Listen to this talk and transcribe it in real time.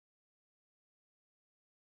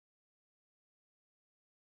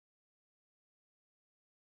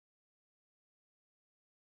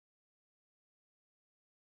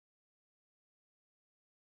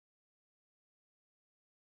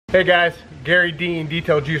Hey guys, Garry Dean,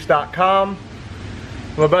 DetailJuice.com.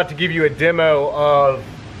 I'm about to give you a demo of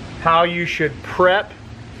how you should prep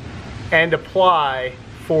and apply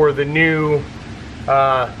for the new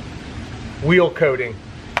wheel coating.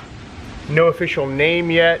 No official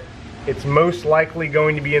name yet. It's most likely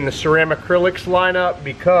going to be in the Ceramacrylix lineup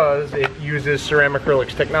because it uses Ceramacrylix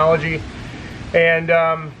technology. And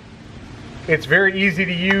it's very easy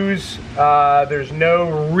to use. There's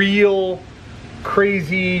no real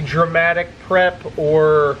crazy dramatic prep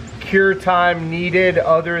or cure time needed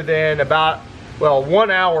other than about, well, 1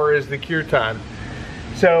 hour is the cure time.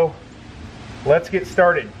 So let's get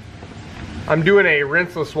started. I'm doing a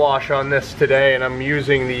rinseless wash on this today, and I'm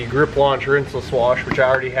using the Grip Launch rinseless wash, which I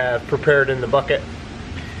already have prepared in the bucket.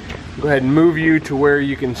 Go ahead and move you to where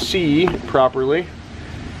you can see properly.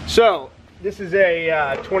 So this is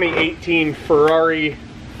a 2018 Ferrari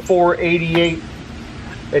 488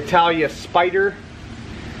 Italia Spider.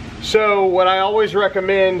 So what I always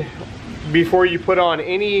recommend before you put on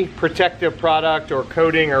any protective product or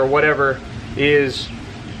coating or whatever is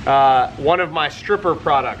one of my stripper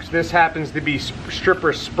products. This happens to be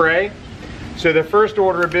stripper spray. So the first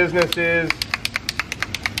order of business is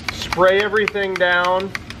spray everything down.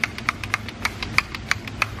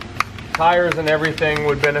 Tires and everything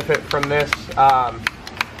would benefit from this.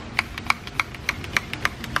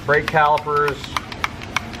 Brake calipers,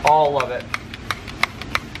 all of it.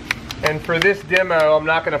 And for this demo, I'm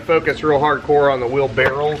not going to focus real hardcore on the wheel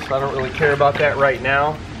barrels. I don't really care about that right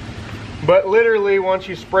now. But literally, once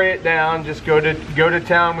you spray it down, just go to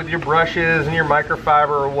town with your brushes and your microfiber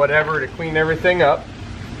or whatever to clean everything up.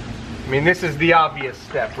 I mean, this is the obvious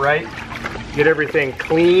step, right? Get everything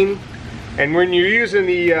clean. And when you're using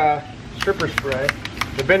the stripper spray,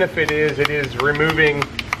 the benefit is it is removing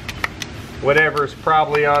whatever's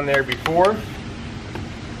probably on there before.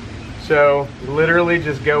 So literally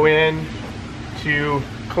just go in to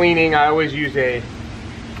cleaning. I always use a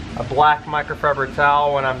black microfiber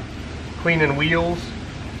towel when I'm cleaning wheels.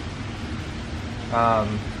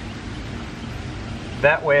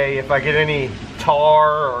 That way if I get any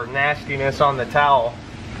tar or nastiness on the towel,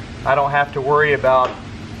 I don't have to worry about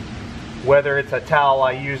whether it's a towel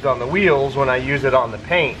I used on the wheels when I use it on the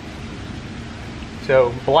paint.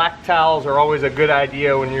 So black towels are always a good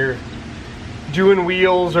idea when you're doing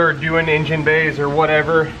wheels or doing engine bays or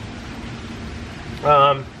whatever.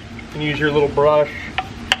 You can use your little brush,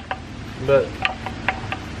 but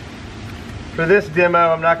for this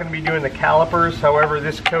demo I'm not going to be doing the calipers. However,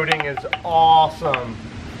 this coating is awesome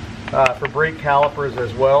for brake calipers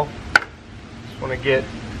as well. Just want to get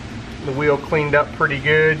the wheel cleaned up pretty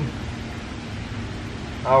good.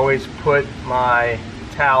 I always put my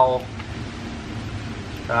towel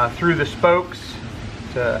through the spokes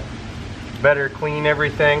to better clean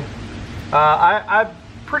everything. I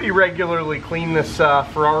pretty regularly clean this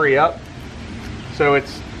Ferrari up, so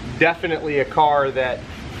it's definitely a car that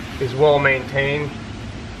is well maintained.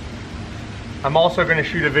 I'm also going to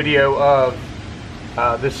shoot a video of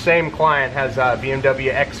this same client has a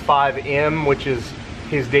BMW X5M, which is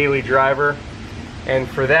his daily driver, and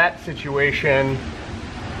for that situation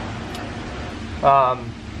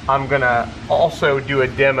I'm gonna also do a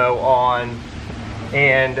demo on,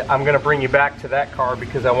 and I'm gonna bring you back to that car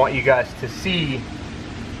because I want you guys to see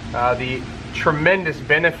the tremendous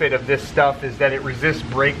benefit of this stuff is that it resists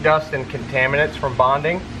brake dust and contaminants from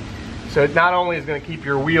bonding. So it not only is going to keep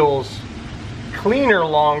your wheels cleaner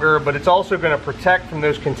longer, but it's also going to protect from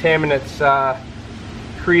those contaminants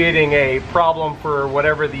creating a problem for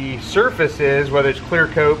whatever the surface is, whether it's clear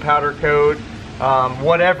coat, powder coat,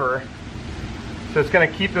 whatever. So it's going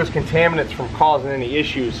to keep those contaminants from causing any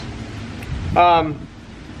issues.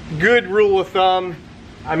 Good rule of thumb,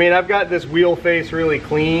 I mean, I've got this wheel face really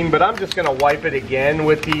clean, but I'm just going to wipe it again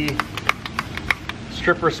with the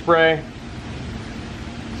stripper spray.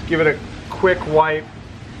 Just give it a quick wipe.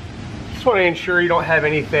 Just want to ensure you don't have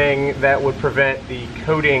anything that would prevent the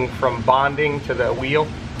coating from bonding to the wheel.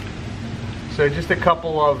 So just a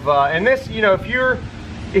couple of, and this, you know, if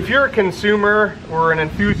you're a consumer or an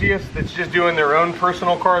enthusiast that's just doing their own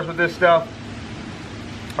personal cars with this stuff,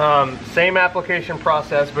 same application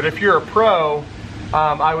process. But if you're a pro,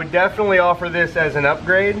 I would definitely offer this as an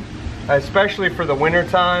upgrade, especially for the winter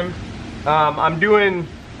time. I'm doing,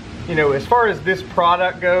 you know, as far as this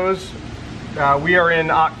product goes, we are in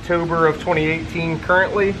October of 2018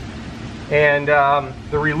 currently, and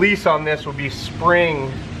the release on this will be spring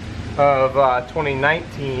of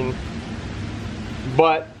 2019.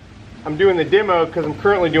 But I'm doing the demo because I'm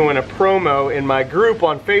currently doing a promo in my group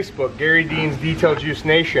on Facebook, Garry Dean's Detail Juice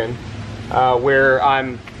Nation, where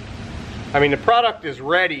I'm I mean, the product is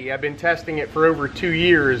ready. I've been testing it for over 2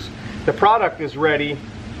 years. The product is ready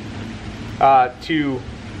to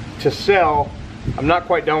sell. I'm not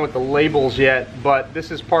quite done with the labels yet, but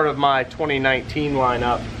this is part of my 2019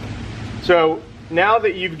 lineup. So now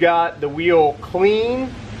that you've got the wheel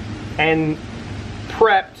clean and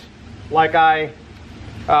prepped, like I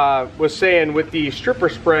was saying with the stripper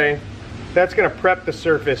spray, that's going to prep the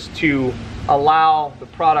surface to allow the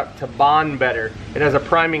product to bond better. It has a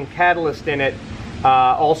priming catalyst in it,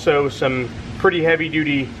 also some pretty heavy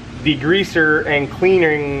duty degreaser and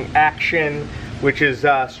cleaning action, which is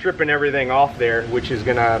stripping everything off there, which is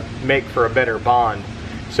going to make for a better bond.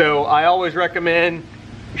 So I always recommend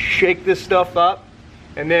shake this stuff up,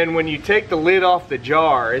 and then when you take the lid off the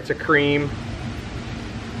jar, it's a cream,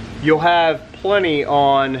 you'll have plenty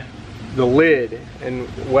on the lid. And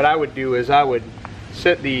what I would do is I would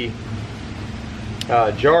set the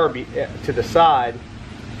jar to the side,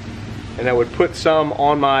 and I would put some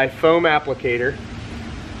on my foam applicator,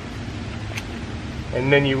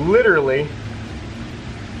 and then you literally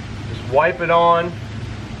just wipe it on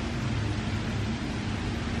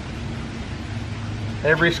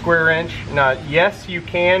every square inch. Now, yes, you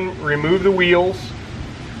can remove the wheels.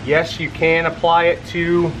 Yes, you can apply it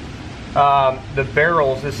to the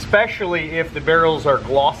barrels, especially if the barrels are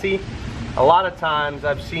glossy. A lot of times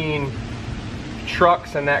I've seen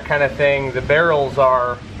trucks and that kind of thing, the barrels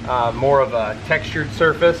are more of a textured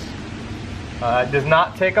surface. It does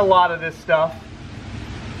not take a lot of this stuff.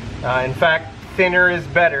 In fact, thinner is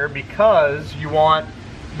better, because you want,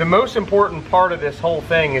 the most important part of this whole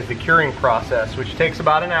thing is the curing process, which takes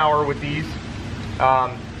about an hour with these.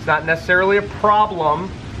 It's not necessarily a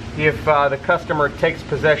problem if the customer takes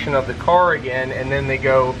possession of the car again and then they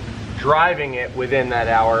go driving it within that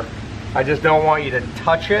hour. I just don't want you to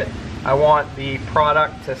touch it. I want the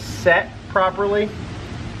product to set properly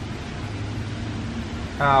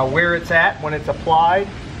where it's at when it's applied,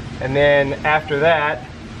 and then after that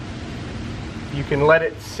you can let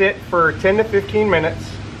it sit for 10 to 15 minutes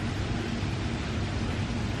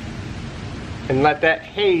and let that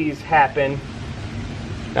haze happen.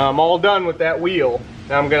 Now I'm all done with that wheel.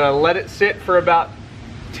 Now I'm going to let it sit for about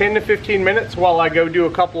 10 to 15 minutes while I go do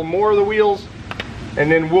a couple more of the wheels, and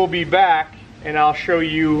then we'll be back and I'll show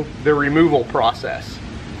you the removal process.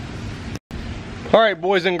 Alright,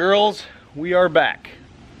 boys and girls, we are back.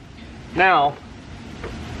 Now,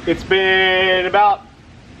 it's been about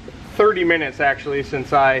 30 minutes actually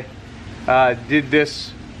since I did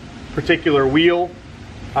this particular wheel.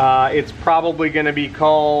 It's probably going to be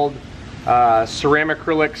called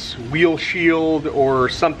Ceramacrylix wheel shield or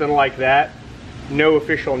something like that. No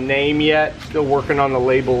official name yet, still working on the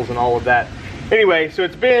labels and all of that. Anyway, so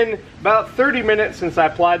it's been about 30 minutes since I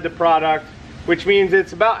applied the product, which means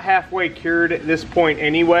it's about halfway cured at this point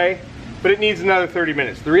anyway, but it needs another 30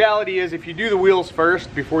 minutes. The reality is, if you do the wheels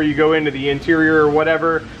first before you go into the interior or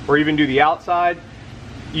whatever, or even do the outside,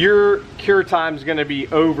 your cure time is going to be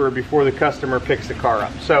over before the customer picks the car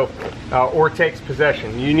up, so or takes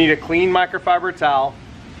possession. You need a clean microfiber towel.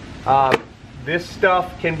 This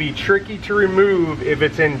stuff can be tricky to remove if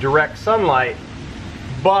it's in direct sunlight,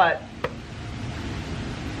 but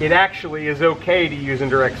it actually is okay to use in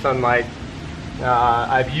direct sunlight.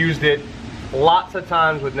 I've used it lots of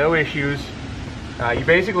times with no issues. You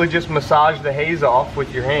basically just massage the haze off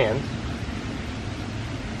with your hands,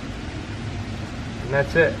 and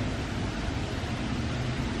that's it.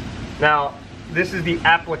 Now, this is the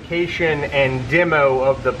application and demo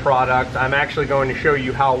of the product. I'm actually going to show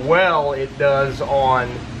you how well it does on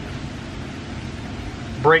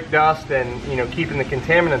brake dust and, you know, keeping the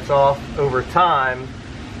contaminants off over time.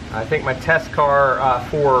 I think my test car,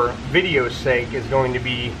 for video's sake, is going to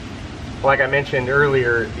be, like I mentioned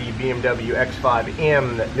earlier, the BMW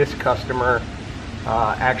X5M that this customer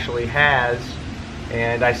actually has.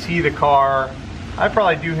 And I see the car, I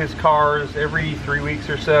probably do his cars every 3 weeks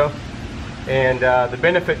or so. And the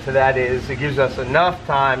benefit to that is it gives us enough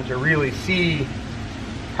time to really see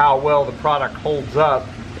how well the product holds up.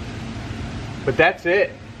 But that's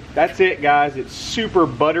it. That's it, guys. It's super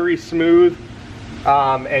buttery smooth.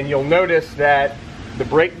 And you'll notice that the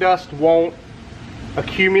brake dust won't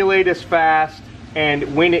accumulate as fast,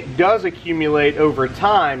 and when it does accumulate over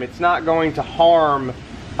time, it's not going to harm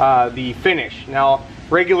the finish. Now,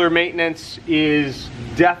 regular maintenance is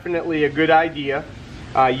definitely a good idea.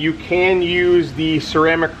 You can use the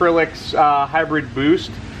Ceramacrylix Hybrid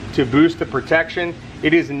Boost to boost the protection.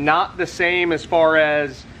 It is not the same as far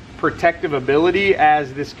as protective ability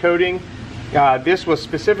as this coating. This was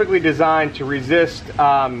specifically designed to resist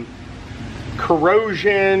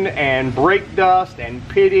corrosion and brake dust and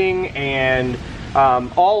pitting and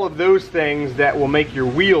all of those things that will make your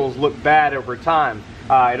wheels look bad over time.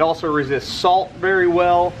 It also resists salt very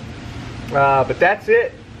well, but that's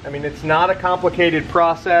it. I mean, it's not a complicated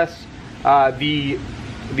process. The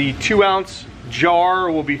 2-ounce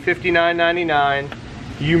jar will be $59.99.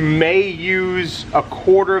 You may use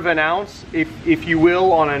 1/4 of an ounce, if you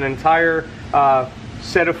will, on an entire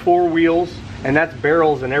set of 4 wheels, and that's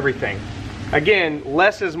barrels and everything. Again,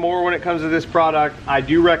 less is more when it comes to this product. I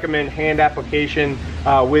do recommend hand application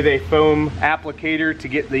with a foam applicator to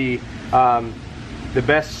get the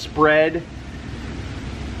best spread.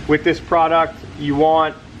 With this product, you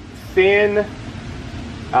want thin,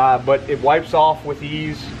 but it wipes off with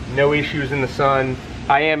ease. No issues in the sun.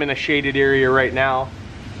 I am in a shaded area right now,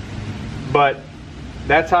 but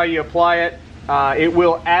that's how you apply it. It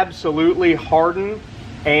will absolutely harden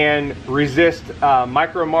and resist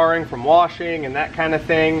micro marring from washing and that kind of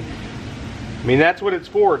thing. I mean, that's what it's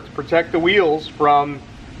for, to protect the wheels from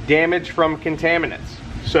damage from contaminants.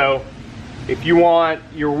 So if you want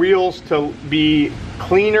your wheels to be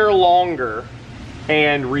cleaner longer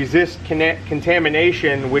and resist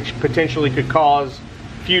contamination, which potentially could cause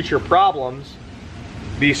future problems,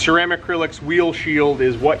 the Ceramacrylix wheel shield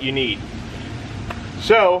is what you need.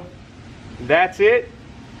 So that's it.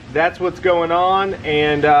 That's what's going on,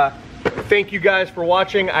 and thank you guys for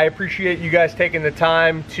watching. I appreciate you guys taking the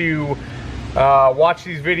time to watch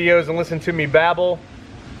these videos and listen to me babble.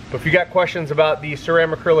 But if you got questions about the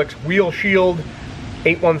Ceramacrylix wheel shield,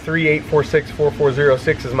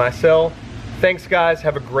 813-846-4406 is my cell. Thanks guys,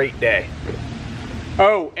 have a great day.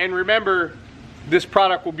 Oh, and remember, this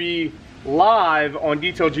product will be live on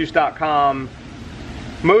DetailJuice.com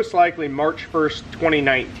most likely March 1st,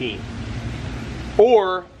 2019.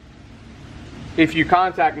 Or if you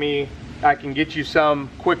contact me, I can get you some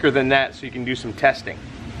quicker than that so you can do some testing.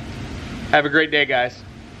 Have a great day, guys.